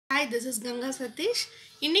Hi, this is Ganga Satish.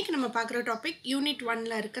 இன்னைக்கு நம்ம பார்க்குற டாபிக் யூனிட்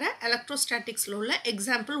 1ல இருக்கிற எலக்ட்ரோஸ்டாட்டிக்ஸில் உள்ள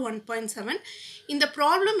எக்ஸாம்பிள் 1.7. இந்த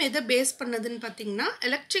ப்ராப்ளம் எதை பேஸ் பண்ணதுன்னு பார்த்தீங்கன்னா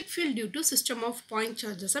electric field due to system of point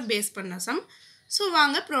சார்ஜஸை base பண்ண சம். ஸோ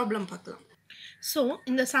வாங்க ப்ராப்ளம் பார்க்கலாம். ஸோ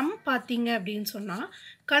இந்த சம் பார்த்தீங்க அப்படின்னு சொன்னால்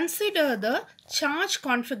consider the charge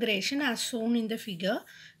configuration as shown in the figure.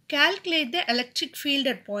 Calculate the electric field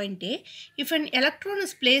at point A. If an electron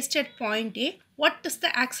is placed at point A, what is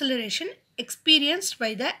the acceleration experienced by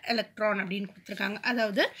the electron அப்படின்னு கொடுத்துருக்காங்க.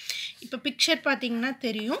 அதாவது இப்போ picture பார்த்தீங்கன்னா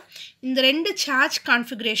தெரியும், இந்த ரெண்டு charge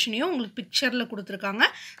கான்ஃபிகரேஷனையும் உங்களுக்கு பிக்சரில் கொடுத்துருக்காங்க.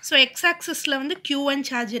 ஸோ எக்ஸ் ஆக்சிஸில் வந்து Q1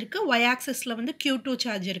 சார்ஜ் இருக்குது, ஒய் ஆக்சிஸில் வந்து Q2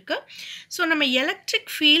 சார்ஜ் இருக்குது. ஸோ நம்ம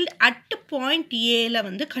எலக்ட்ரிக் ஃபீல்ட் அட் பாயிண்ட் ஏல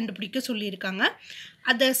வந்து கண்டுபிடிக்க சொல்லியிருக்காங்க.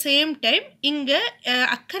 அட் த சேம் டைம் இங்கே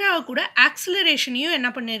அக்கராவை கூட ஆக்சிலரேஷனையும் என்ன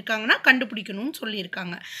பண்ணியிருக்காங்கன்னா கண்டுபிடிக்கணும்னு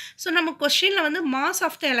சொல்லியிருக்காங்க. ஸோ நம்ம கொஸ்டினில் வந்து மாஸ்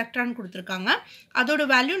ஆஃப் த எலக்ட்ரான் கொடுத்துருக்காங்க. அதோட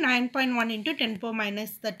value 9.1 ×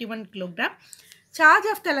 10⁻31 kilogram. Charge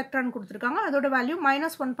of the electron கொடுத்துருக்காங்க. அதோட வேல்யூ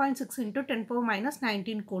 -1.6 ×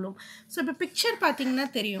 10⁻19 கூலும். ஸோ இப்போ பிக்சர் பார்த்தீங்கன்னா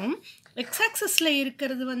தெரியும், எக்ஸ் ஆக்சிஸில்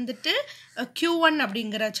இருக்கிறது வந்துட்டு Q1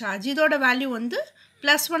 அப்படிங்கிற சார்ஜ், இதோட வேல்யூ வந்து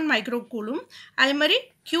 +1 மைக்ரோ கூலும். அதே மாதிரி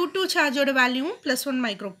Q2 சார்ஜோட வேல்யூவும் +1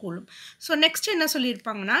 மைக்ரோ கூலும். ஸோ நெக்ஸ்ட் என்ன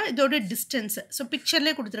சொல்லியிருப்பாங்கன்னா இதோட டிஸ்டன்ஸு, ஸோ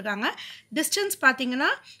பிக்சர்லேயே கொடுத்துருக்காங்க. டிஸ்டன்ஸ் பார்த்தீங்கன்னா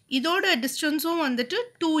இதோட டிஸ்டன்ஸும் வந்துட்டு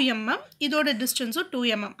 2 mm, இதோட டிஸ்டன்ஸும் 2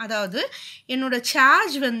 mm. அதாவது என்னோடய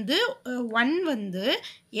சார்ஜ் வந்து 1 வந்து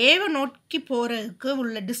ஏவை நோக்கி போகிறதுக்கு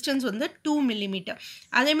உள்ள டிஸ்டன்ஸ் வந்து 2 mm.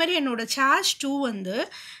 அதே மாதிரி என்னோடய சார்ஜ் 2 வந்து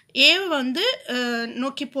ஏவை வந்து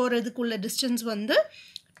நோக்கி போகிறதுக்கு உள்ள டிஸ்டன்ஸ் வந்து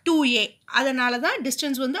 2a. அதனால தான்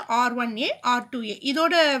டிஸ்டன்ஸ் வந்து R1a R2a.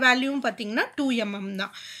 இதோட வேல்யூவும் பார்த்தீங்கன்னா 2 mm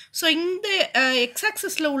தான். ஸோ இந்த எக்ஸ்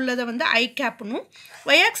ஆக்சிஸில் உள்ளதை வந்து ஐ கேப்னும்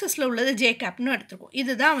ஒய் ஆக்சிஸில் உள்ளது ஜே கேப்னு எடுத்துருக்கோம்.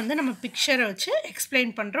 இதுதான் வந்து நம்ம பிக்சரை வச்சு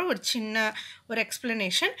எக்ஸ்பிளைன் பண்ணுற ஒரு சின்ன ஒரு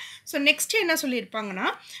எக்ஸ்பிளனேஷன். ஸோ நெக்ஸ்ட் என்ன சொல்லியிருப்பாங்கன்னா,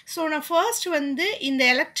 ஸோ நான் ஃபர்ஸ்ட் வந்து இந்த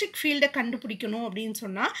எலக்ட்ரிக் ஃபீல்டை கண்டுபிடிக்கணும் அப்படின்னு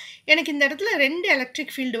சொன்னால் எனக்கு இந்த இடத்துல 2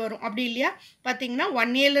 எலக்ட்ரிக் ஃபீல்டு வரும். அப்படி இல்லையா பார்த்தீங்கன்னா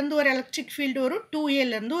 1aலேருந்து ஒரு எலக்ட்ரிக் ஃபீல்டு வரும்,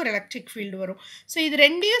 2aலேருந்து ஒரு எலக்ட்ரிக் ஃபீல்டு வரும். ஸோ இது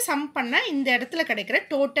ரெண்டையும் சம் பண்ண இந்த இடத்துல கிடைக்கிற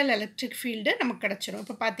டோட்டல் எலக்ட்ரிக் ஃபீல்டு நமக்கு கிடச்சிரும்.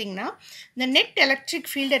 இப்போ பார்த்தீங்கன்னா இந்த net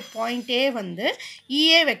electric field at point ஏ வந்து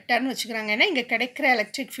EA வெக்டார்னு வச்சுக்கிறாங்க. ஏன்னா இங்கே கிடைக்கிற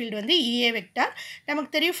எலக்ட்ரிக் ஃபீல்டு வந்து EA வெக்டார்.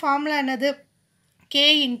 நமக்கு தெரியும் ஃபார்முலா என்னது, K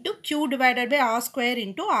 × Q / R²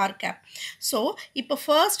 × R cap. So இப்போ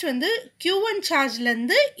ஃபர்ஸ்ட் வந்து Q1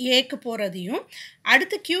 சார்ஜ்லேருந்து ஏக்கு போகிறதையும்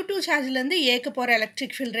அடுத்து Q2 சார்ஜ்லேருந்து ஏக்கு போகிற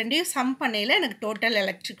எலக்ட்ரிக் ஃபீல்டு ரெண்டையும் சம் பண்ணையில் எனக்கு டோட்டல்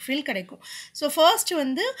எலக்ட்ரிக் ஃபீல்டு கிடைக்கும். ஸோ ஃபர்ஸ்ட்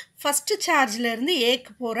வந்து ஃபஸ்ட்டு சார்ஜ்லேருந்து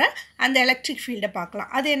ஏக்கு போகிற அந்த எலக்ட்ரிக் ஃபீல்டை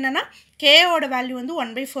பார்க்கலாம். அது என்னென்னா கேவோட வேல்யூ வந்து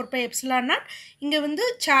 1/4πε0. இங்கே வந்து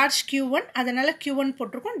சார்ஜ் Q1, அதனால் Q1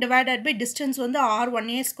 போட்டிருக்கோம், டிவைடட் பை டிஸ்டன்ஸ் வந்து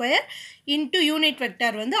R1a² × யூனிட்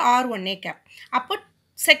வெக்டார் வந்து R1a கேப். அப்போ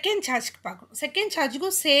செகண்ட் சார்ஜ்க்கு பார்க்கணும். செகண்ட்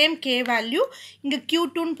சார்ஜுக்கும் சேம் கே வேல்யூ இங்கே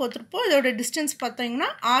Q2ன்னு போட்டிருப்போம். இதோட டிஸ்டன்ஸ் பார்த்தீங்கன்னா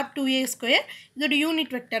R2a², இதோட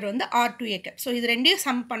யூனிட் வெக்டர் வந்து R2a கேப். ஸோ இது ரெண்டையும்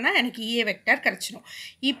சம் பண்ணால் எனக்கு EA வெக்டர் கிடச்சிடும்.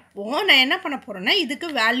 இப்போது நான் என்ன பண்ண போகிறேன்னா இதுக்கு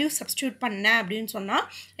வேல்யூ சப்ஸ்டியூட் பண்ணேன் அப்படின்னு சொன்னால்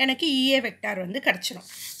எனக்கு EA வெக்டர் வந்து கிடச்சிடும்.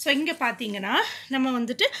 ஸோ இங்கே பார்த்தீங்கன்னா நம்ம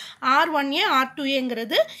வந்துட்டு R1a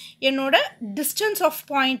R2aங்கிறது என்னோட distance of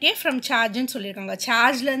point A from சார்ஜுன்னு சொல்லியிருக்காங்க.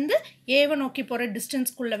 சார்ஜ்லேருந்து ஏவை நோக்கி போகிற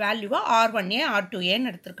டிஸ்டன்ஸ்க்குள்ள வேல்யூவாக R1a R2aன்னு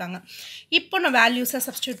எடுத்திருக்காங்க. இப்போ நான் வேல்யூஸை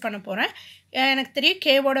சப்ஸ்டியூட் பண்ண போகிறேன். எனக்கு தெரியும்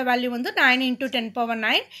கேவோட வேல்யூ வந்து 9 ×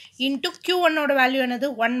 10⁻9 × Q1ஓட வேல்யூ என்னது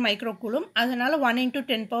 1 மைக்ரோ கூலும். அதனால் 1 ×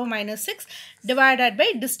 10⁻6 டிவைடட் பை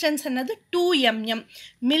டிஸ்டன்ஸ் என்னது 2 mm.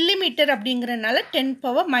 மில்லிமீட்டர் அப்படிங்கிறனால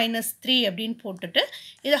 10⁻³ அப்படின்னு போட்டுட்டு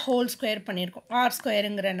இதை ஹோல் ஸ்கொயர் பண்ணியிருக்கோம்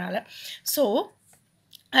R²ங்கிறனால. ஸோ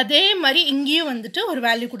அதே மாதிரி இங்கேயும் வந்துட்டு ஒரு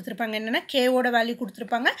வேல்யூ கொடுத்துருப்பாங்க. என்னென்னா கேவோட வேல்யூ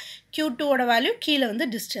கொடுத்துருப்பாங்க, Q2ஓட வேல்யூ, கீழே வந்து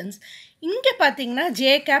டிஸ்டன்ஸ். இங்கே பார்த்தீங்கன்னா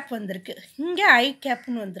ஜே கேப் வந்திருக்கு, இங்கே ஐ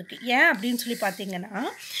கேப்னு வந்திருக்கு. ஏன் அப்படின்னு சொல்லி பார்த்தீங்கன்னா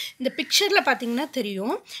இந்த பிக்சரில் பார்த்தீங்கன்னா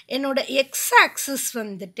தெரியும், என்னோடய எக்ஸ் ஆக்சிஸ்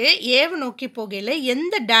வந்துட்டு ஏவை நோக்கி போகையில்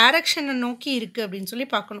எந்த டைரக்ஷனை நோக்கி இருக்குது அப்படின்னு சொல்லி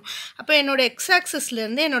பார்க்கணும். அப்போ என்னோடய எக்ஸ்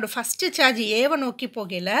ஆக்சிஸ்லேருந்து என்னோடய ஃபஸ்ட்டு சார்ஜ் ஏவை நோக்கி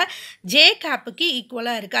போகையில் ஜே கேப்புக்கு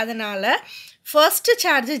ஈக்குவலாக இருக்குது. அதனால் first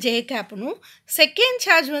charge J கேப்னும் second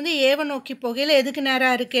charge வந்து ஏவை நோக்கி போகையில் எதுக்கு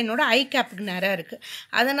நேராக இருக்குது, என்னோட ஐ கேப்புக்கு நேராக இருக்குது.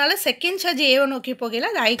 அதனால் செகண்ட் சார்ஜ் ஏவை நோக்கி போகையில்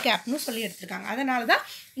அது ஐ கேப்னு சொல்லி எடுத்துருக்காங்க. அதனால தான்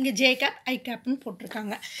இங்கே ஜே கேப் ஐ கேப்னு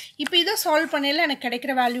போட்டிருக்காங்க. இப்போ இதை சால்வ் பண்ணையில் எனக்கு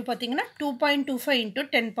கிடைக்கிற வேல்யூ பார்த்தீங்கன்னா 2.25 ×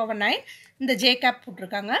 10⁻9 இந்த ஜே கேப்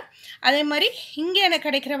போட்டிருக்காங்க. அதே மாதிரி இங்கே எனக்கு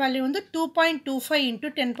கிடைக்கிற வேல்யூ வந்து 2.25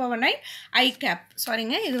 × 10⁻9 ஐ கேப்.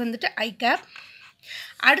 சாரிங்க, இது வந்துட்டு ஐ கேப்.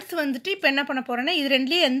 அடுத்து வந்துட்டு இப்போ என்ன பண்ண போகிறேன்னா இது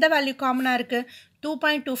ரெண்டுலேயும் எந்த வேல்யூ காமனாக இருக்குது,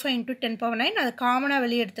 2.25 × 10⁻9, அதை காமனாக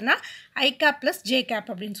வெளியே எடுத்தோன்னா ஐ கேப் + ஜே கேப்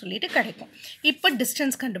அப்படின்னு சொல்லிட்டு கிடைக்கும். இப்போ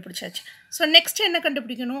டிஸ்டன்ஸ் கண்டுபிடிச்சாச்சு. ஸோ நெக்ஸ்ட் என்ன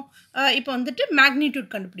கண்டுபிடிக்கணும்? இப்போ வந்துட்டு மேக்னிடியூட்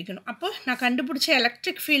கண்டுபிடிக்கணும். அப்போ நான் கண்டுபிடிச்ச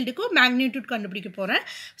எலக்ட்ரிக் ஃபீல்டுக்கு மேக்னிடியூட் கண்டுபிடிக்க போகிறேன்.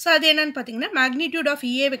 ஸோ அது என்னென்னு பார்த்தீங்கன்னா magnitude of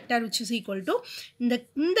EA vector which is equal to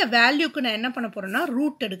இந்த வேல்யூக்கு நான் என்ன பண்ண போகிறேன்னா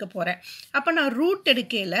ரூட் எடுக்க போகிறேன். அப்போ நான் root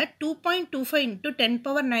எடுக்கையில் 2.25 ×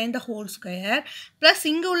 10⁻9 the whole square plus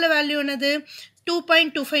இங்கே உள்ள வேல்யூ என்னது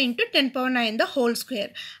 2.25 × 10⁻9 the whole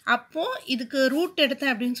square. அப்போது இதுக்கு ரூட்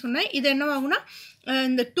எடுத்தேன் அப்படின்னு சொன்னால் இது என்னவாகும்னா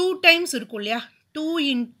இந்த 2 டைம்ஸ் இருக்கும் இல்லையா,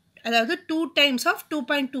 2 அதாவது 2 டைம்ஸ் ஆஃப்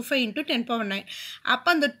 2.25 × 10⁻9. அப்போ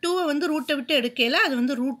அந்த 2 வந்து ரூட்டை விட்டு எடுக்கையில் அது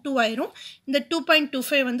வந்து √2 ஆயிரும். இந்த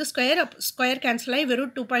 2.25 வந்து ஸ்கொயர் கேன்சல் ஆகி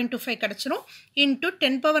வெறும் 2.25 கிடச்சிரும். இன்ட்டு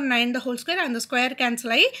 10⁻9 the whole square, அந்த ஸ்கொயர்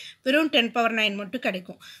கேன்சல் ஆகி வெறும் 10⁻9 மட்டும்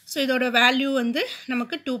கிடைக்கும். ஸோ இதோட வேல்யூ வந்து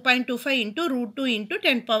நமக்கு 2.25 × √2 ×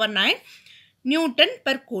 10⁻9 நியூட்டன்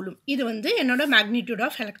பெர் கூலும். இது வந்து என்னோட மேக்னிடியூட்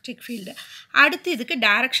ஆஃப் எலக்ட்ரிக் ஃபீல்டு. அடுத்து இதுக்கு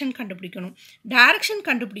டைரக்ஷன் கண்டுபிடிக்கணும். டைரக்ஷன்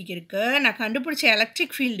கண்டுபிடிக்கிறதுக்கு நான் கண்டுபிடிச்ச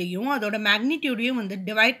எலக்ட்ரிக் ஃபீல்டையும் அதோட மேக்னிடியூடையும் வந்து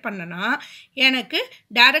டிவைட் பண்ணனா எனக்கு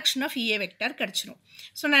டைரக்ஷன் ஆஃப் EA வெக்டார் கிடச்சிரும்.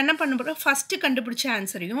 ஸோ நான் என்ன பண்ண போகிறேன், ஃபஸ்ட்டு கண்டுபிடிச்ச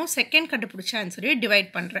ஆன்சரையும் செகண்ட் கண்டுபிடிச்ச ஆன்சரையும்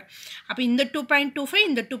டிவைட் பண்ணுறேன். அப்போ இந்த 2.25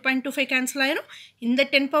 இந்த 2.25 கேன்சல் ஆயிரும், இந்த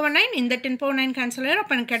 10⁻9 இந்த 10⁻9 கேன்சல் ஆயிரும்.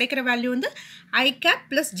 அப்போ எனக்கு கிடைக்கிற வேல்யூ வந்து I cap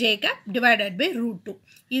 + J cap divided by √2.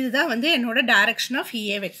 இதுதான் வந்து என்னோட டைரக்ஷன் ஆஃப்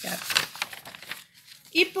EA வெக்டார்.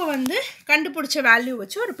 இப்போ வந்து கண்டுபிடிச்ச வேல்யூ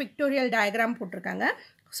வச்சு ஒரு பிக்டோரியல் டயக்ராம் போட்டிருக்காங்க.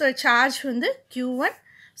 ஸோ சார்ஜ் வந்து Q1,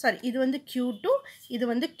 இது வந்து Q2, இது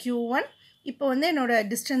வந்து Q1. இப்போ வந்து என்னோட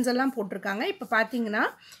டிஸ்டன்ஸ் எல்லாம் போட்டிருக்காங்க. இப்போ பார்த்தீங்கன்னா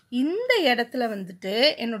இந்த இடத்துல வந்துட்டு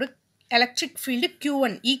என்னோட எலக்ட்ரிக் ஃபீல்டு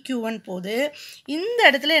Q1 EQ1 போகுது. இந்த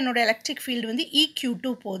இடத்துல என்னோட எலக்ட்ரிக் ஃபீல்டு வந்து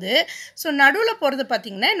EQ2 போகுது. ஸோ நடுவில் போகிறது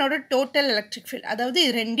பார்த்திங்கன்னா என்னோட டோட்டல் எலக்ட்ரிக் ஃபீல்டு, அதாவது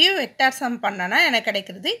இது ரெண்டையும் வெக்டார் சம் பண்ணனா எனக்கு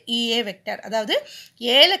கிடைக்கிறது EA வெக்டார், அதாவது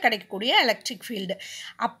ஏல கிடைக்கக்கூடிய எலக்ட்ரிக் ஃபீல்டு.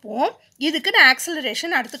 அப்போது இதுக்கு நான்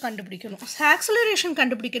ஆக்சலரேஷன் அடுத்து கண்டுபிடிக்கணும். ஆக்சலரேஷன்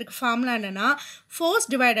கண்டுபிடிக்கிறதுக்கு ஃபார்முலா என்னென்னா force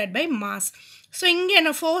divided by mass. So இங்கே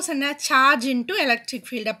என்ன ஃபோர்ஸ் என்ன, சார்ஜ் இன்ட்டு எலக்ட்ரிக்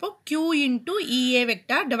ஃபீல்டு. அப்போ Q × EA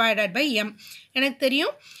vector divided by M. எனக்கு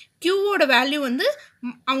தெரியும் Qவோட வேல்யூ வந்து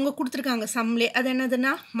அவங்க கொடுத்துருக்காங்க சம்லே, அது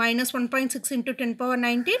என்னதுன்னா -1.6 ×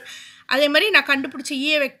 10⁻19. அதே மாதிரி நான் கண்டுபிடிச்ச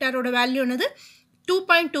EA வெக்டாரோட வேல்யூ என்னது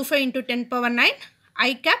 2.25 × 10⁻9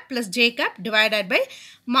 I cap + J cap divided by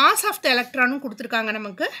mass of the electron கொடுத்துருக்காங்க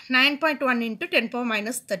நமக்கு 9.1 ×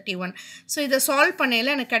 10⁻−31. ஸோ இதை சால்வ்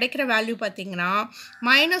பண்ணையில் எனக்கு கிடைக்கிற வேல்யூ பார்த்தீங்கன்னா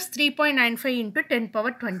 -3.95 ×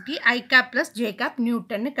 10⁻20 I cap + J cap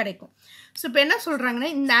நியூட்டன்னு கிடைக்கும். ஸோ இப்போ என்ன சொல்கிறாங்கன்னா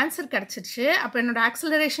இந்த ஆன்சர் கிடச்சிருச்சு. அப்போ என்னோடய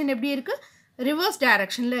ஆக்சலரேஷன் எப்படி இருக்குது, ரிவர்ஸ்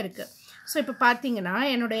டைரக்ஷனில் இருக்குது. ஸோ இப்போ பார்த்தீங்கன்னா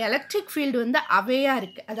என்னோடய எலக்ட்ரிக் ஃபீல்டு வந்து அவேயாக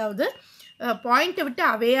இருக்குது, அதாவது பாயிண்ட்டை விட்டு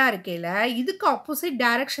அவேயாக இருக்கையில் இதுக்கு ஆப்போசிட்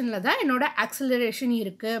டைரக்ஷனில் தான் என்னோட ஆக்சலரேஷன்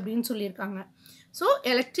இருக்குது அப்படின்னு சொல்லியிருக்காங்க. ஸோ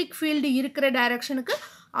எலக்ட்ரிக் ஃபீல்டு இருக்கிற டைரக்ஷனுக்கு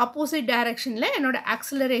ஆப்போசிட் டைரக்ஷனில் என்னோட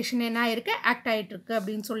ஆக்சலரேஷன் என்ன ஆகிருக்கு, ஆக்ட் ஆகிட்டுருக்கு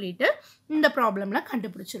அப்படின்னு சொல்லிட்டு இந்த ப்ராப்ளமில்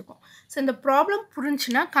கண்டுபிடிச்சிருக்கோம். ஸோ இந்த ப்ராப்ளம்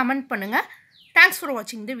புரிஞ்சுன்னா கமெண்ட் பண்ணுங்கள். தேங்க்ஸ் ஃபார்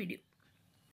வாட்சிங் த வீடியோ.